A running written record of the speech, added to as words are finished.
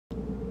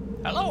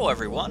Hello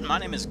everyone, my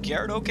name is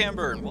Garrett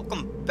Okamber, and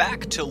welcome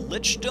back to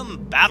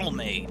Lichdom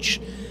Battlemage.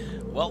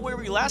 Well, where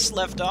we last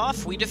left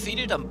off, we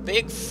defeated a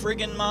big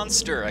friggin'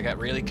 monster. I got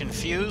really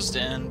confused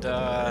and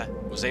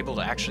was able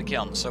to actually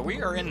kill him. So we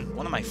are in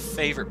one of my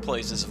favorite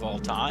places of all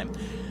time,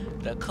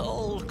 the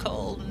cold,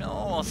 cold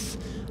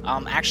north.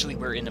 Actually,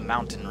 we're in a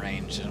mountain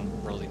range. I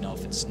don't really know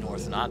if it's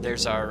north or not.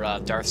 There's our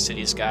Darth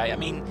Sidious guy. I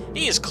mean,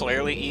 he is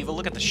clearly evil.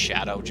 Look at the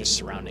shadow just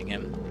surrounding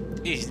him.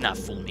 He's not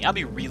fooling me. I'll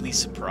be really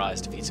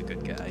surprised if he's a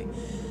good guy.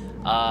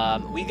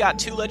 We got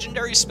 2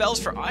 legendary spells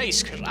for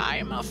ice, because I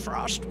am a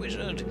frost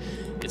wizard.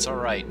 It's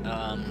alright.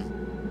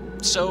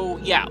 So,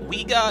 yeah,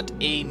 we got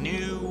a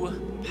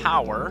new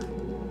power,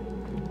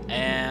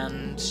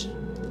 and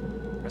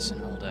press and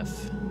hold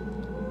F.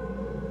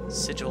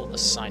 Sigil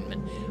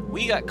assignment.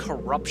 We got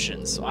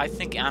corruption, so I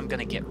think I'm going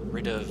to get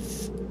rid of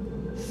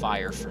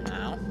fire for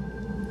now.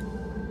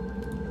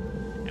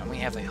 And we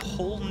have a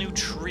whole new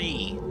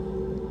tree.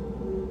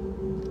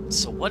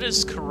 So what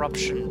does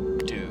corruption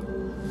do?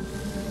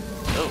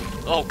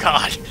 Oh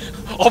god!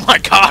 Oh my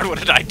god, what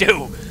did I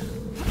do?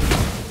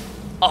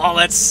 Oh,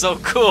 that's so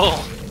cool!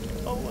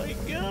 Oh my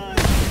god!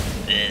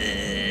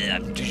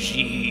 I'm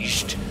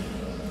diseased.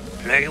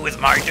 Play with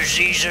my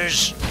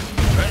diseases!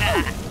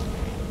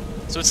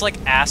 So it's like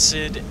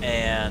acid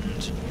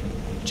and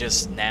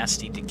just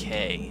nasty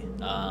decay.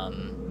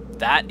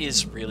 That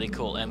is really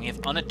cool, and we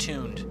have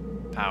unattuned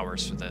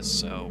powers for this,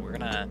 so we're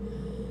gonna...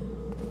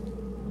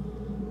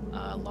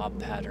 lob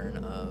pattern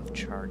of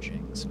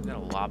charging. So we've got a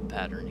lob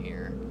pattern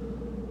here.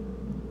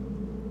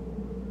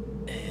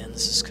 And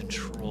this is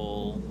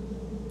control.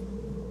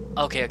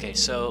 Okay,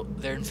 so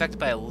they're infected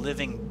by a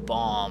living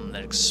bomb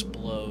that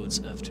explodes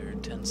after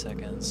 10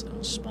 seconds and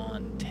will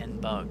spawn 10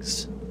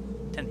 bugs.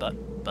 10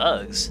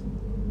 bugs?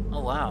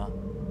 Oh wow.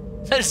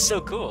 That is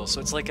so cool.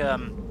 So it's like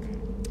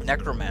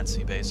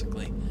necromancy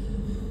basically.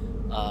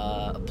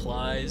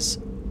 Applies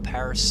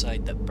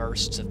parasite that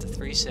bursts after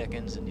 3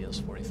 seconds and deals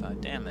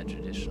 45 damage.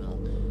 Additional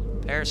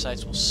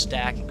parasites will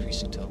stack,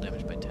 increasing total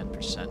damage by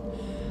 10%.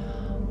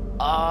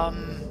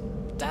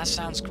 That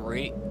sounds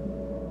great,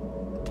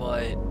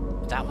 but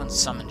that one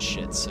summons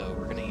shit, so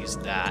we're gonna use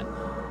that.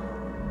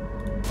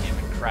 And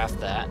we craft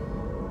that.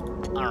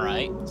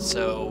 Alright,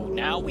 so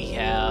now we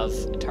have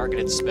a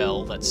targeted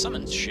spell that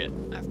summons shit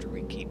after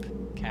we keep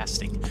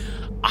casting.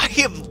 I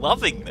am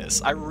loving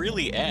this, I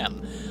really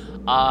am.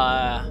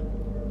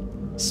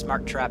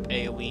 Smart Trap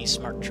AoE,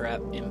 Smart Trap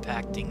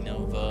impacting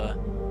Nova,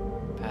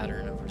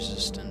 pattern of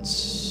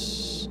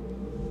resistance.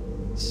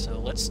 So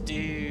let's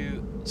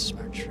do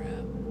Smart Trap.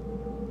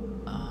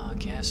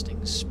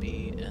 Casting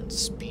speed and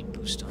speed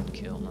boost on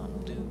kill. No,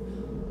 we'll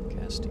do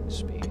casting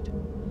speed.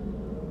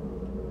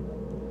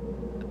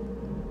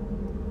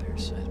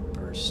 Parasite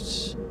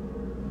bursts.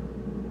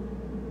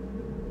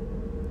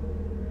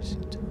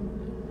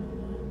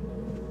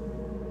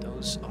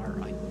 Those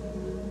are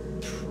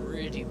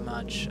pretty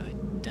much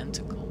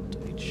identical to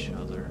each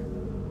other.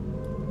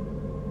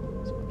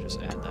 So we'll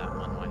just add that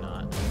one, why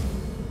not?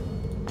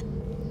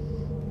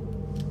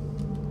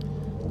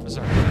 What does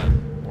our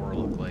aura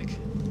look like?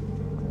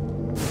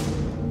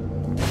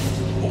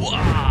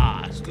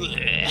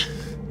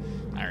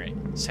 Alright,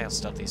 let's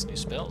test out these new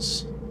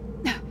spells.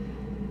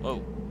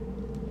 Whoa.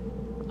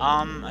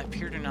 I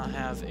appear to not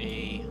have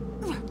a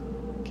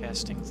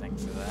casting thing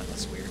for that.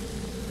 That's weird.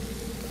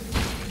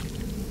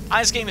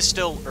 This game is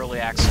still early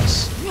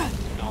access.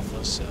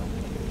 Alpha, so...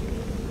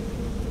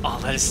 Oh,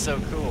 that is so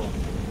cool.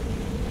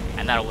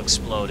 And that'll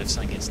explode if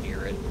something gets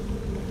near it.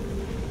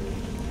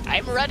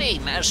 I'm ready,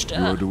 Master.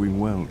 You're doing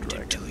well,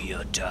 Dragon. To do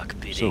your dark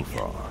bidding. So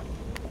far.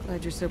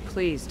 Glad you're so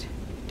pleased.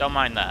 Don't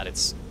mind that.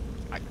 It's...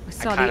 I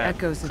saw the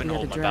echoes of the couldn't other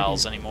hold my dragon.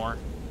 bowels anymore.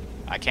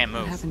 I can't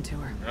move. What happened to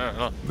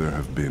her? There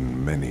have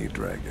been many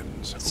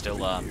dragons It's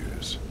still, over the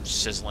years.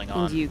 sizzling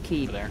on And you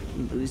keep over there.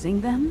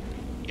 losing them?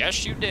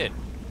 Yes, you did.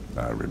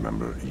 I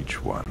remember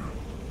each one.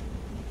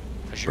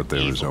 'Cause you're But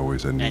there is evil,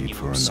 always a and need you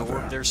for absorb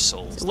another. their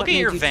souls. So Look what at made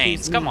your you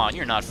veins. choose Come me? on,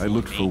 you're not I fooling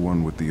looked for me.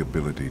 one with the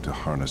ability to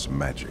harness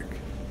magic.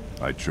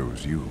 I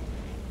chose you,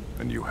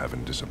 and you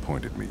haven't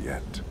disappointed me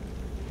yet.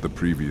 The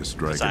previous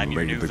 'Cause I'm dragon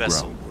your laid new the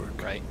vessel,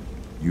 groundwork. right?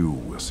 You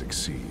will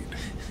succeed,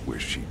 where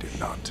she did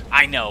not.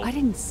 I know. I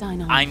didn't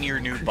sign on. I'm for your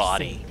a new crusade.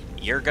 body.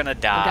 You're gonna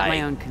got die,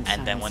 my own and then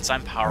concerns. once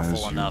I'm powerful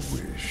As you enough,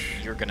 wish.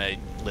 you're gonna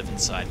live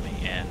inside me,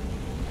 and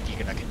you're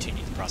gonna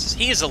continue the process.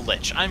 He is a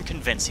lich. I'm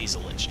convinced he's a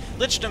lich.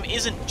 Lichdom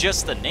isn't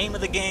just the name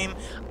of the game.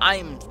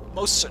 I'm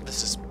most certain...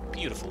 This is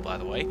beautiful, by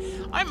the way.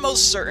 I'm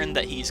most certain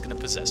that he's gonna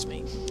possess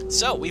me.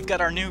 So, we've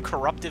got our new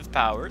corruptive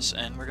powers,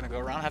 and we're gonna go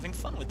around having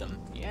fun with them.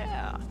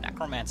 Yeah,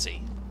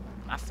 necromancy.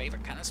 My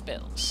favorite kind of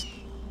spells.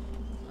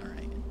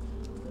 Alright.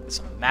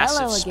 Some massive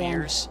Hello again.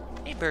 spears.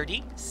 Hey,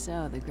 birdie.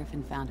 So the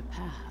griffin found a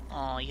path.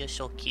 Oh, you're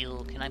so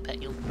cute. Can I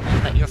pet you? Can I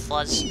pet your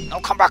fuzz? No,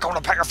 come back. I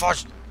want to pet your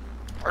fuzz.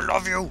 I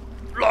love you.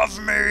 Love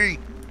me.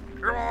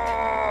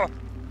 Ah!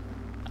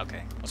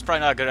 Okay. That's probably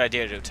not a good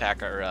idea to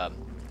attack our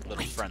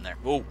little friend there.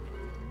 Whoa.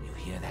 You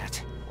hear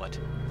that? What?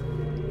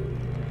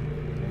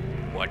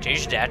 What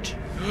is that?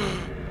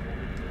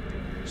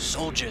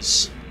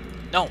 Soldiers.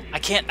 No, I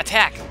can't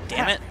attack.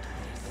 Damn it.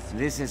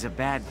 This is a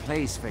bad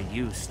place for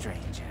you,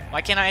 stranger.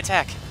 Why can't I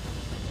attack?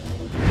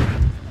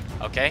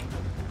 Okay.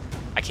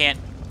 I can't.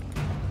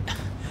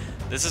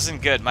 This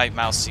isn't good. My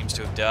mouse seems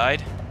to have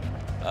died.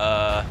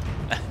 That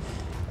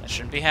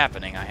shouldn't be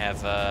happening. I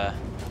have,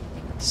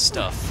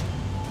 stuff.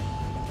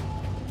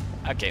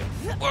 Okay.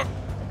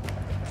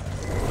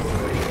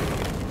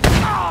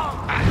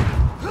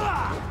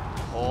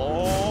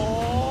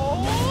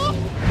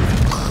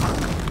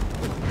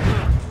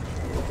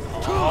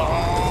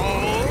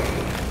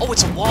 Oh,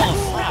 it's a wall of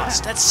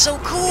frost. That's so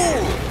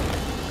cool.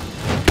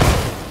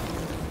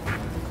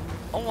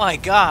 Oh my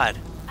god.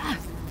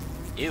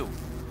 Ew.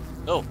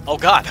 Oh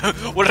god.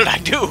 What did I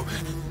do?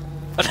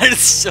 That is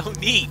so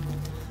neat.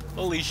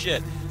 Holy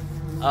shit.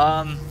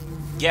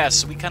 Yeah,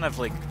 so we kind of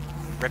like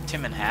ripped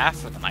him in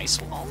half with an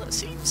ice wall, it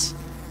seems.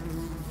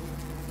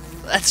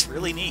 That's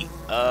really neat.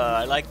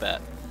 I like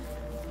that.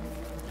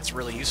 It's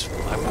really useful.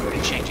 I won't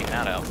be changing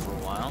that out for a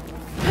while.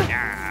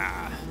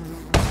 Yeah.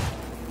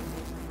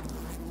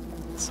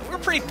 So we're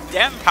pretty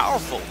damn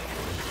powerful.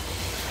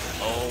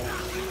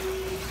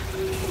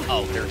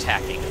 Oh, they're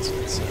attacking us.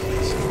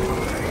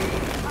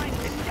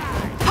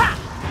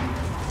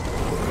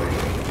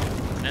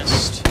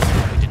 Missed. We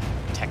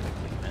didn't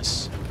technically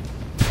miss.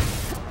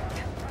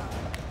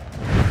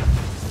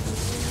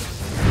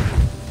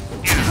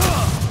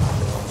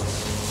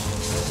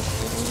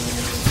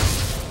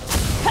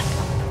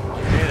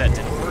 Okay, that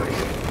didn't work.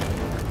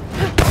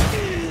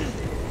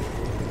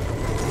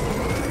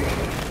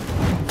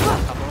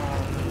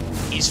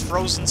 He's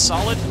frozen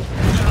solid. We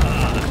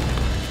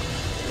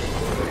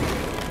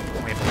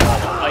have a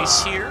wall of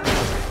ice here.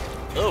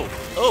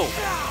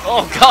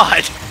 Oh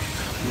god!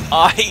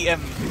 I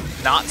am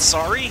not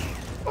sorry.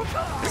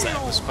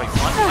 That was quite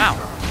fun. Wow.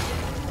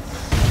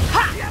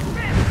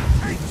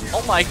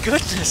 Oh my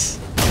goodness!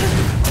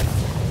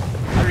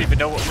 I don't even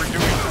know what we're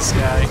doing with this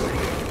guy.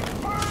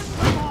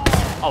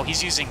 Oh,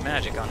 he's using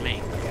magic on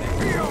me.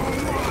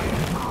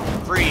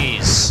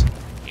 Freeze!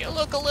 You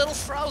look a little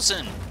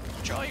frozen.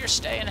 Enjoy your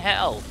stay in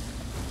hell.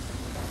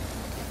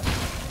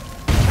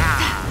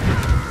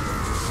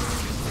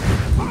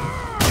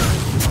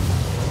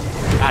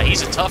 Ah,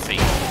 he's a toughie.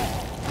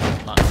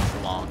 Not for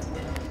long.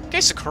 Okay,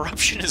 so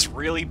corruption is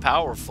really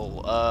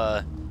powerful.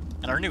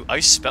 And our new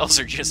ice spells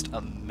are just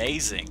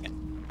amazing.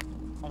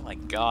 Oh my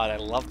god, I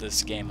love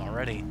this game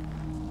already.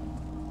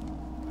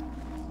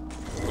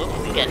 Look,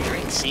 we got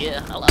drinks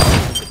here. Hello.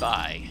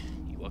 Goodbye.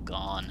 You are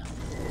gone.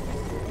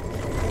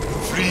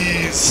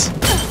 Freeze!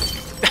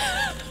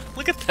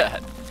 Look at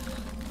that!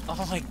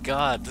 Oh my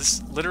god,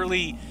 this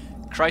literally...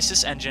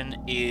 Crisis Engine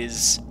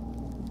is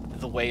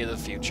the way of the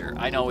future.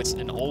 I know it's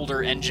an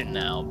older engine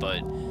now,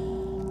 but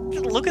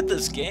look at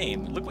this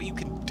game. Look what you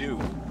can do.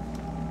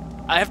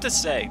 I have to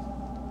say,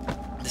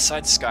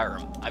 besides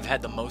Skyrim, I've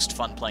had the most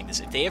fun playing this.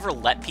 If they ever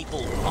let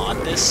people mod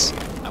this,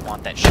 I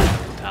want that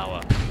shadowy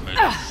power.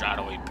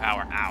 Shadowy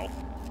power, ow.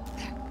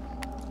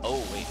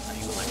 Oh, wait, are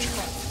you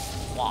electrical?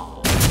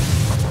 Wow.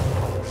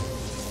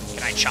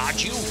 Can I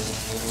charge you?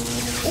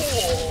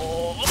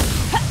 Oh.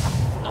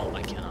 No,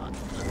 I cannot.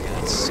 Okay,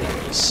 that's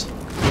serious.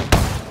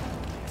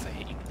 If I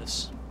hit you with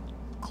this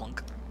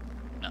clunk.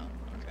 No,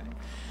 okay.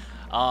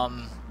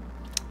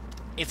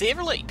 If they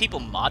ever let people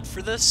mod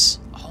for this,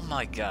 oh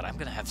my god, I'm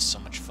gonna have so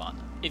much fun.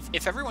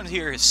 If everyone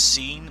here has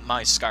seen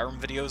my Skyrim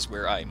videos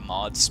where I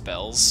mod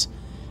spells,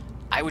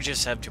 I would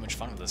just have too much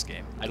fun with this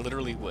game. I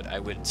literally would. I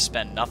would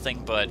spend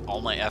nothing but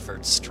all my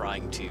efforts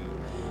trying to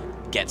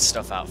get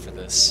stuff out for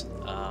this.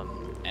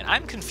 And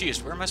I'm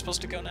confused. Where am I supposed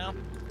to go now?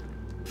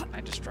 Can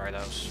I just try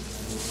those?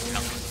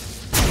 No.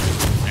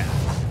 Yeah.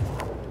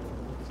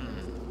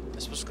 Am I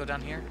supposed to go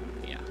down here?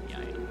 Yeah,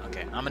 I am.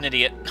 Okay, I'm an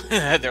idiot.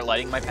 They're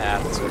lighting my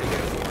path. That's what I'm here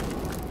for.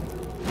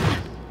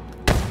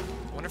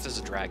 I wonder if there's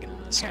a dragon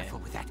in this Careful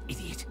game. with that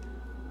idiot.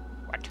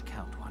 What? The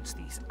Count wants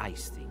these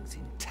ice things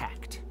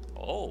intact.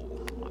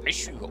 Oh, I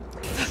should go.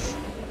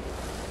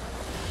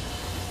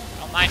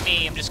 Don't mind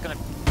me, I'm just gonna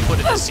put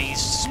a diseased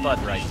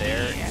spud right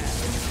there.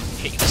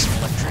 Hit you with some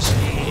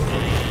electricity,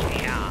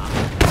 and yeah.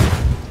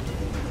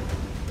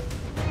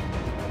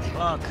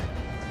 Clunk.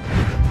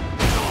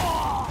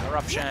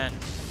 Corruption.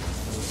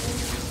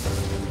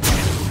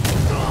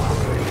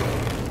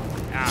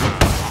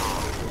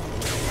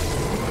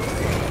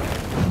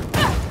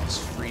 Let's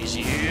freeze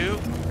you.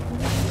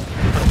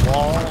 Put a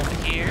wall over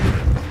here.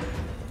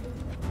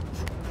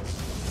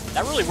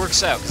 That really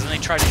works out, because then they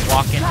try to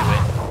walk into it.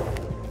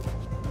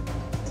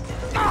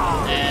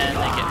 And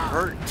they get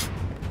hurt.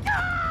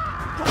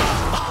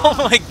 Oh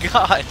my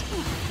god!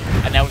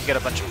 And now we've got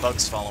a bunch of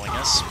bugs following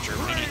us, which are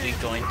immediately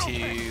going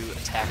to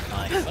attack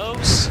my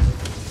foes.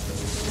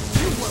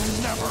 You will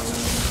never.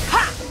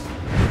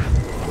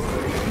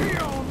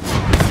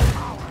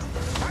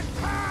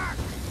 Attack!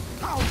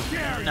 How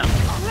dare you! No.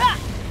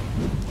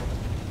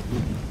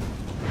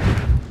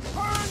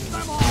 Burn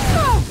them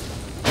all!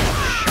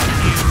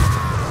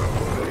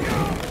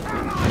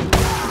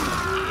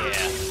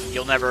 Yeah.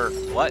 You'll never...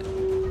 What?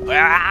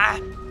 Ah!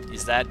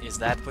 Is that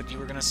what you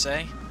were gonna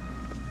say?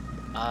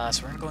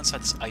 So we're gonna go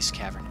inside this ice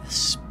cavern.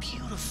 This is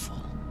beautiful.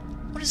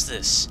 What is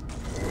this?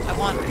 I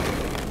want to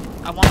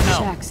know.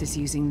 Shax is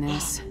using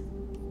this.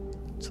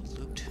 It's a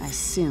loot. I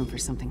assume for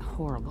something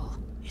horrible.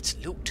 It's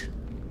loot.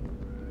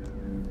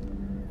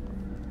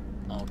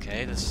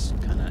 Okay, this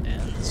kind of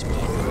ends.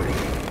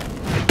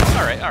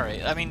 All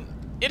right. I mean,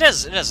 it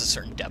has a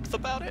certain depth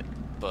about it,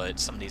 but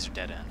some of these are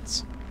dead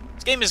ends.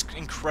 This game is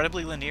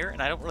incredibly linear,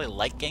 and I don't really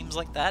like games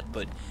like that.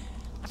 But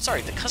I'm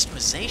sorry, the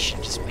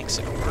customization just makes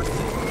it worth it.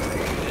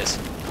 Look at this.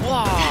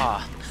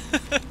 Wow.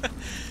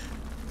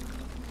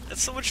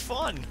 That's so much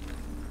fun.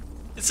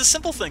 It's the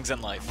simple things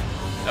in life.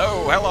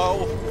 Oh,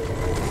 hello.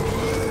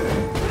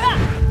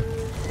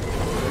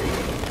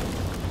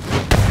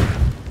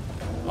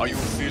 Are you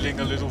feeling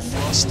a little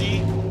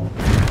frosty?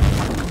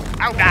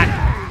 Oh, God.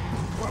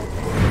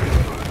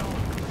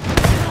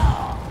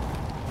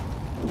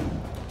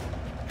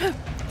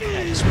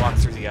 I just walk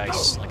through the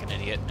ice like an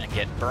idiot and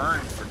get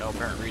burned for no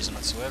apparent reason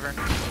whatsoever.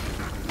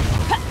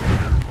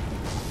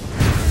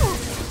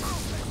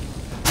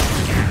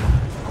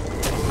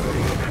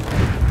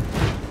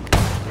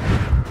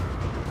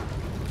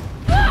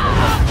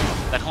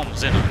 That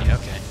home's in on you,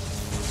 okay.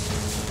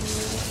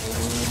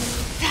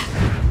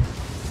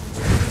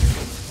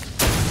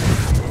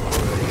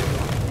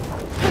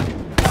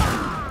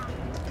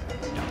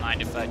 Don't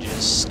mind if I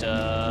just,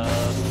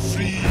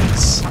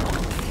 freeze.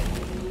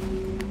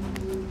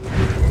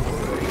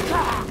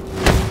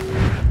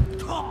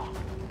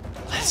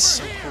 That's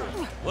so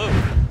cool. Whoa.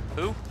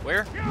 Who?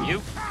 Where?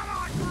 You?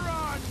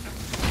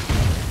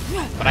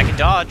 But I can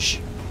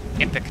dodge.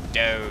 Epic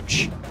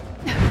dodge.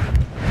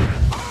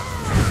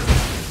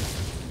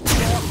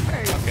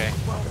 Okay.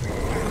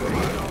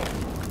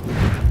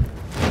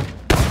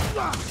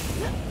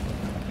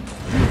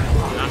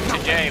 Not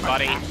today,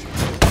 buddy.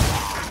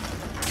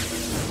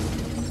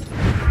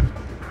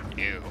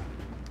 Ew.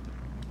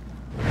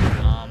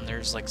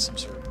 There's like some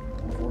sort of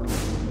portal.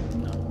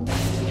 No.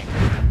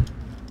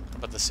 How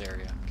about this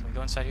area? Can we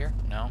go inside here?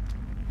 No?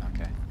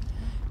 Okay.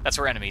 That's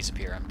where enemies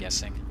appear, I'm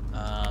guessing.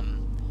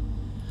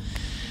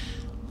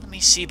 Let me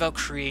see about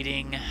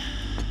creating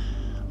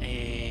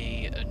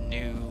a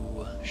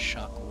new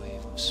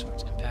shockwave of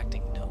sorts,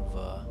 impacting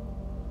Nova.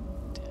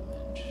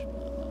 Damage.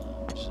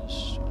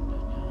 Resist.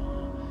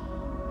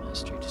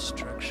 Mastery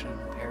destruction.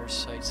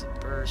 Parasites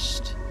that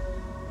burst.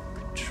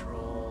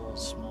 Control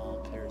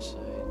small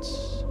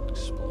parasites.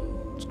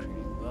 Explodes,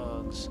 creating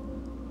bugs.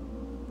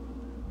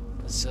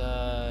 Let's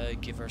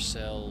give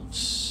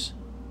ourselves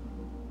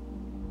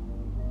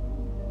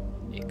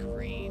a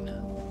green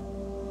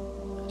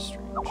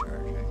mastery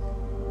charging.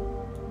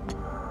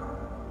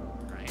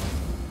 Right.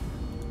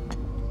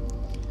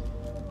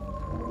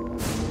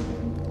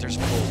 There's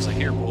wolves. I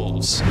hear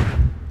wolves.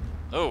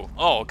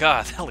 Oh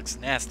god, that looks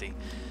nasty.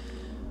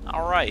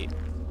 Alright.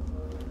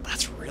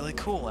 That's really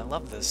cool. I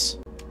love this.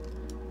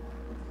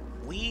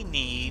 We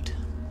need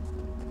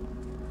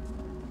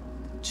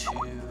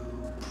to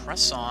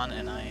press on,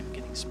 and I am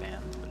getting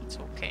spammed, but it's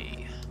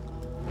okay.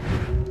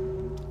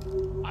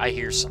 I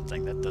hear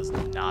something that does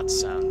not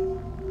sound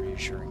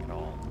reassuring at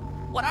all.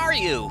 What are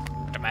you?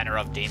 The manner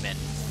of demon.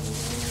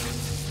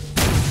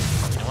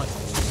 You know what?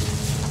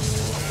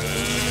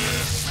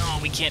 No,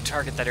 we can't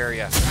target that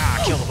area.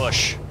 Ah, kill the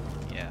bush.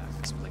 Yeah,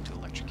 because we like to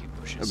electrocute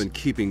bushes. I've been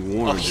keeping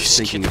warm, you just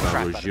thinking scared the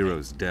crap about out of me.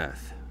 Rojiro's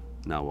death.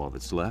 Now all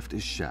that's left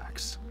is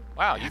Shax.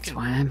 Wow, you That's can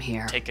why I'm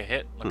here. take a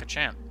hit like a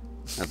champ.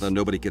 I thought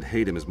nobody could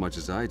hate him as much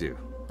as I do.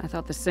 I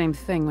thought the same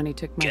thing when he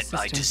took my Get sister.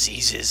 my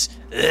diseases.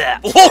 Ugh.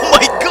 Oh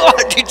my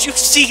god, did you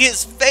see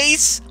his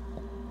face?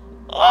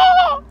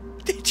 Oh,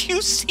 did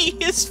you see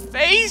his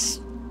face?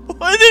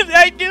 What did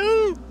I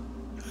do?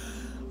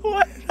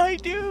 What did I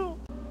do?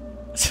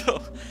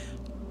 So,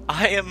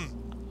 I am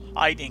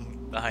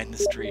hiding behind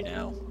this tree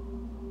now.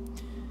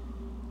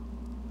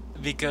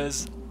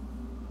 Because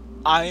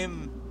I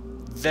am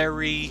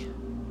very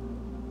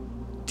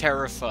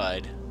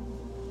terrified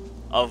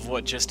of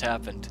what just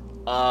happened.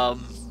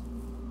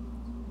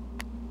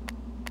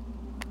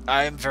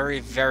 I am very,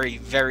 very,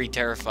 very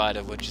terrified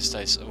of what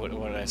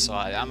I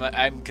saw.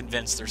 I'm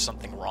convinced there's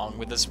something wrong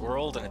with this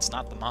world, and it's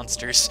not the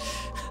monsters.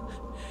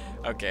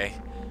 Okay.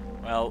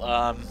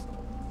 Well,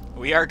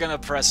 we are gonna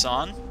press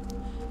on.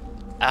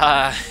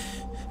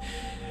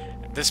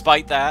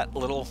 Despite that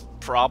little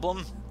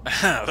problem,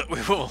 that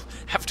we will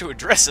have to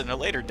address in a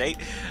later date,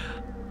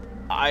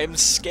 I'm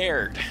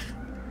scared.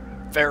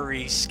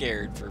 Very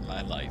scared for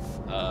my life.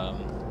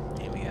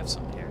 And we have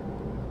some here.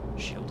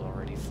 Shield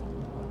already full.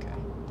 Okay.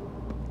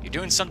 You're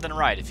doing something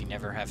right if you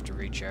never have to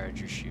recharge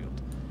your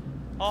shield.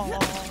 Oh,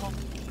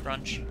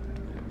 crunch.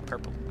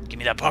 Purple. Give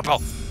me that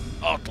purple.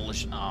 Oh,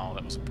 delicious. Oh,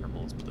 that wasn't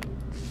purple. It's blue.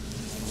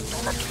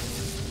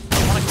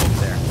 I want to go up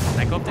there. Can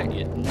I go up there?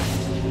 Yeah.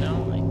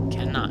 No, I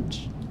cannot.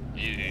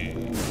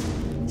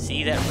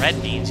 See, that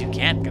red means you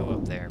can't go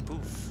up there.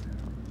 Poof.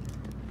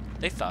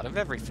 They thought of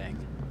everything.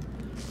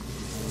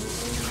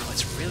 Oh,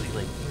 it's really,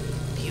 like,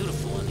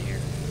 beautiful in here.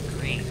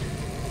 Green.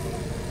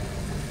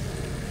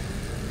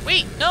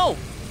 Wait, no!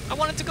 I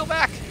wanted to go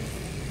back!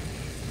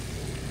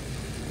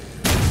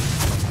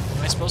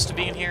 Am I supposed to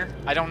be in here?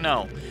 I don't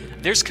know.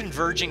 There's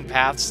converging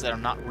paths that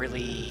I'm not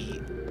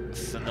really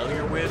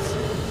familiar with.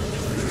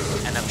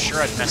 And I'm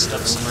sure I've messed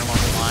up somewhere along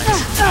the lines.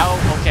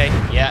 Oh, okay.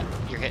 Yeah,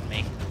 you're hitting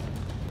me.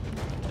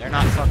 They're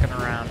not fucking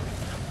around.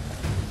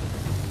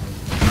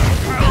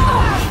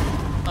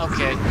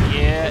 Okay,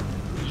 yeah.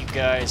 You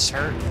guys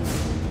hurt.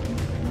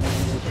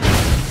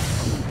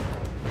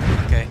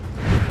 Okay.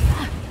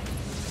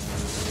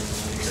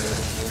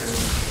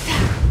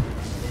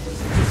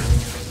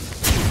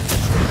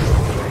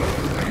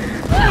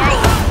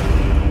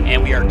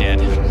 And we are dead.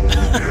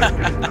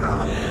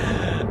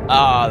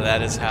 Ah,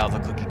 that is how the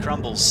cookie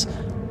crumbles.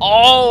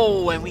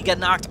 Oh, and we got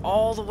knocked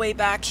all the way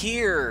back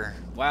here.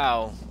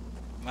 Wow.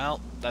 Well,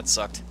 that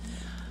sucked.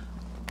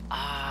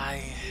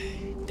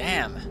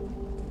 Damn.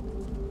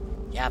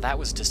 Yeah, that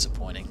was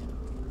disappointing.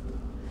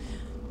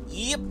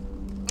 Yep.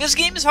 This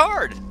game is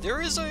hard. There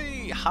is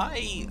a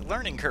high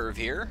learning curve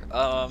here.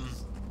 And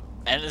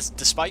it's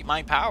despite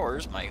my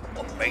powers, my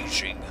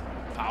amazing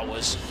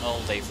powers.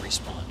 Oh, they've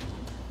respawned.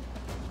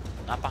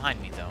 Not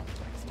behind me, though,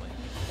 thankfully.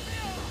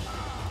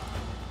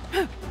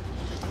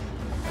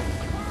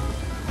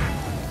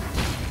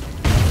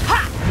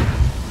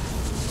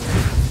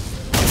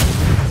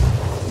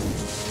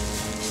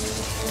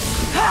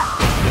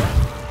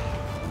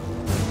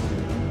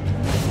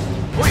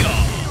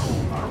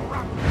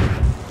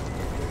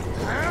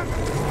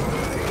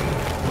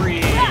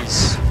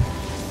 Freeze!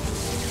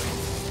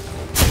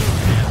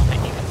 Yeah,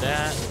 thank you for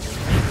that.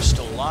 You're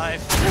still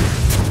alive.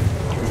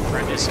 You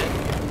apprentice it.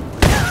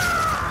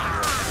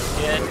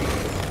 Dead.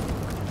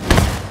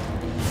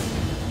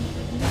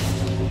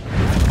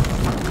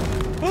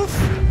 Woof!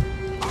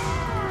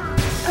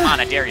 Come on,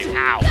 I dare you.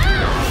 Ow.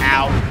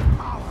 Ow.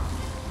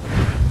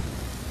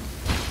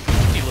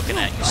 What are you looking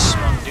at, you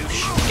smug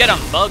douche? Get 'em,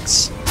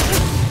 bugs!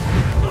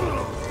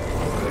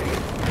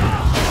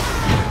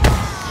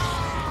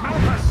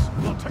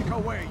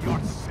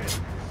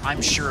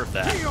 I'm sure of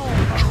that. Feel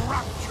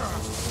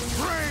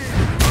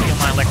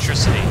my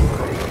electricity.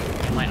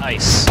 Feel my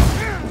ice.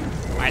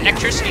 My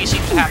electricity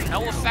seems to have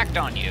no effect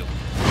on you.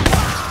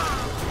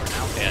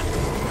 Now dead.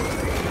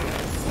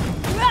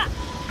 Okay.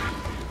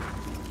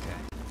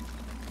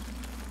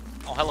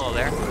 Oh, hello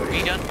there. Are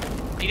you done?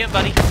 Are you done,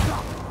 buddy? Do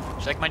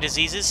you like my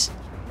diseases?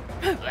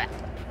 Yeah,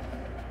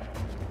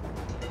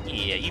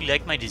 you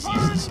like my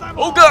diseases.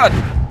 Oh, God!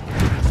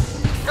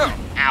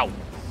 Ow.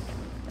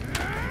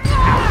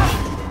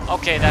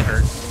 Okay, that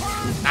hurt.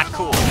 Not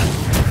cool.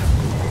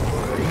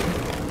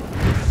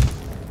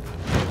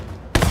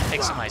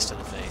 Take some ice to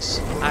the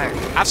face. Alright,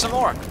 have some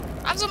more.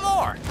 Have some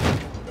more.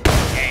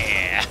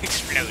 Yeah,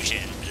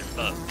 explosions and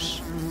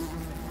bugs.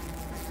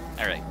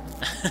 Alright.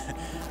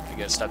 We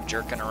gotta stop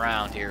jerking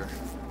around here.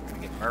 We're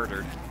gonna get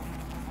murdered.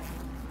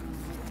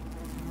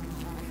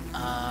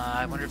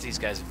 I wonder if these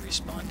guys have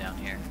respawned down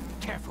here.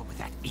 Careful with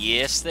that.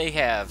 Yes, they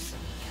have.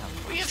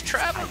 We have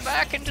traveled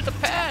back into the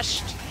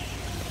past.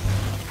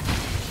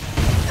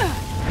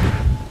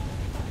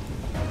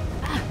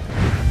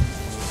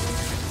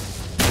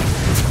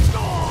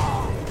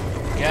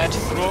 Get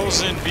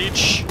frozen,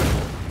 bitch!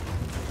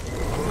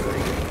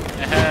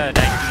 Ahead,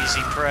 that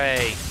easy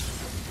prey.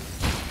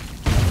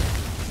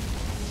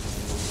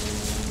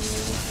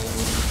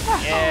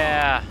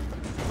 Yeah!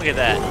 Look at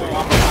that.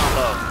 Wombo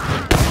combo.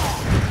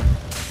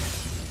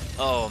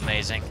 Oh,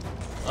 amazing.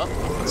 Oh,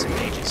 some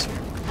mages here.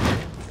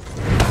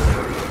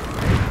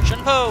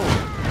 Shunpo!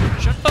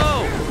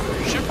 Shunpo!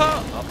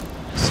 Shunpo! Oh,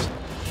 missed.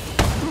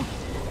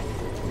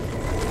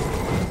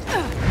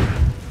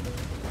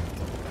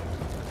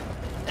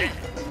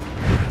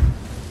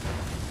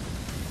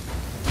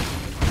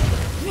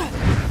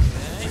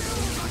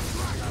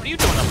 What are you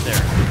doing up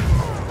there?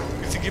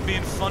 You think you're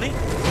being funny?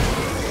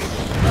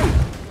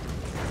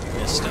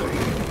 Missed him.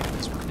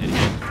 That's what an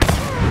idiot.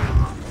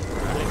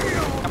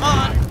 Right. Come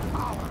on!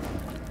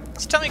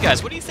 So tell me,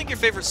 guys, what do you think your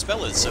favorite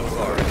spell is so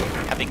far?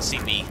 Having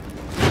seen me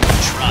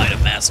try to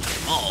master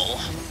them all.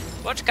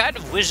 What kind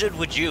of wizard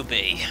would you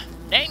be?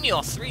 Name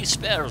your 3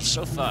 spells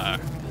so far.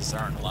 Because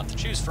there aren't a lot to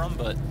choose from,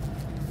 but...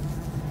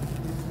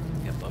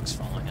 we got bugs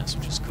following us,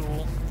 which is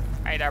cool.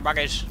 Hey there,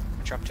 buggies.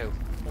 What you up to?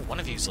 Oh, one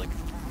of you's like...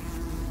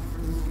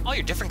 oh,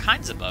 you're different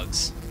kinds of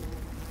bugs.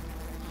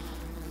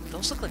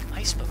 Those look like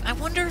ice bugs. I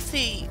wonder if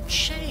they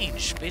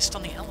change based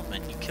on the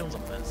element you kill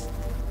them with.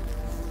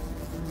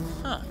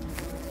 Huh.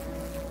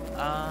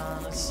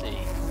 Let's see.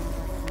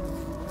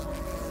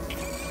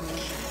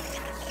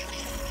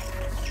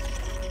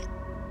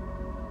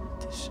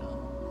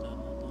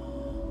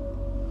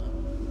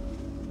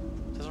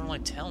 Doesn't really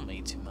tell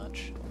me too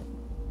much.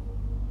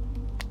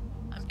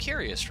 I'm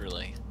curious,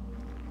 really.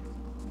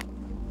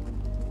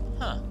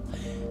 Huh.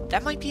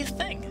 That might be a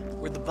thing,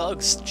 where the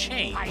bugs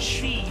change. I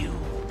see you.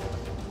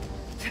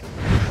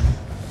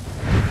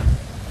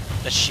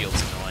 The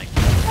shield's annoying.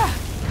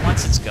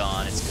 Once it's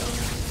gone, it's gone.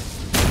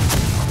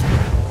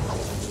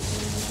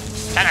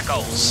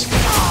 Tentacles!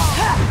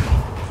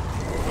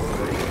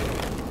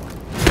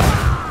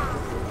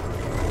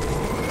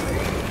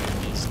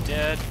 He's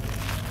dead.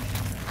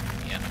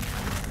 Yeah.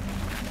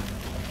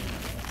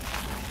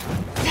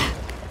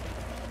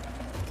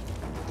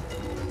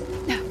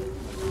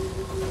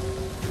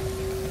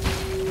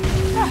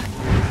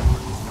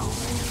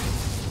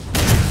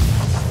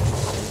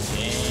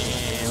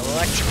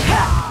 eventually.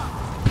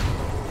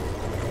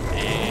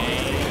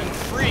 And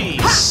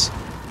freeze!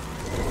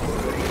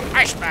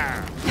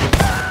 Iceberg!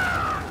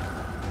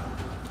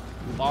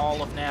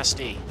 Ball of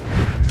nasty.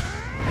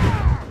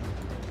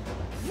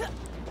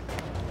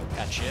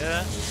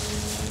 Gotcha.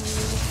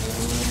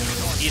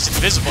 He's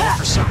invisible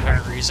for some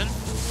apparent reason.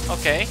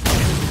 Okay.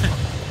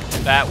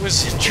 That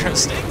was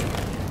interesting.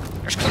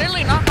 There's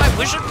clearly not my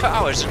wizard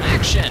powers in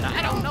action.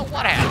 I don't know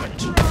what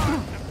happened.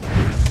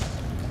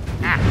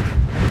 Ah.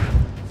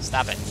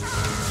 Stop it.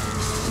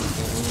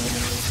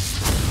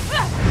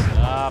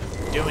 Stop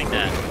doing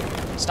that.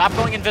 Stop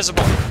going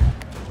invisible.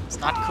 It's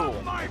not cool.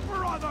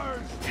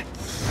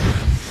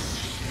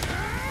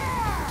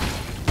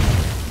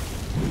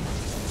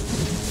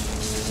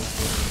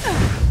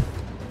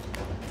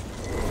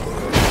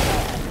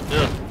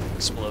 Ugh.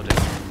 Exploded.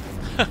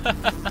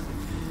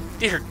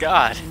 Dear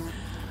God.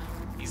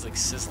 He's like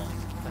sizzling.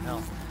 What the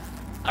hell?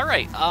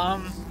 Alright,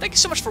 thank you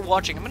so much for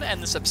watching. I'm going to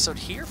end this episode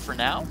here for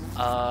now.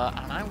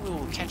 And I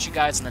will catch you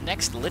guys in the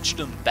next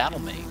Lichdom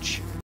Battlemage.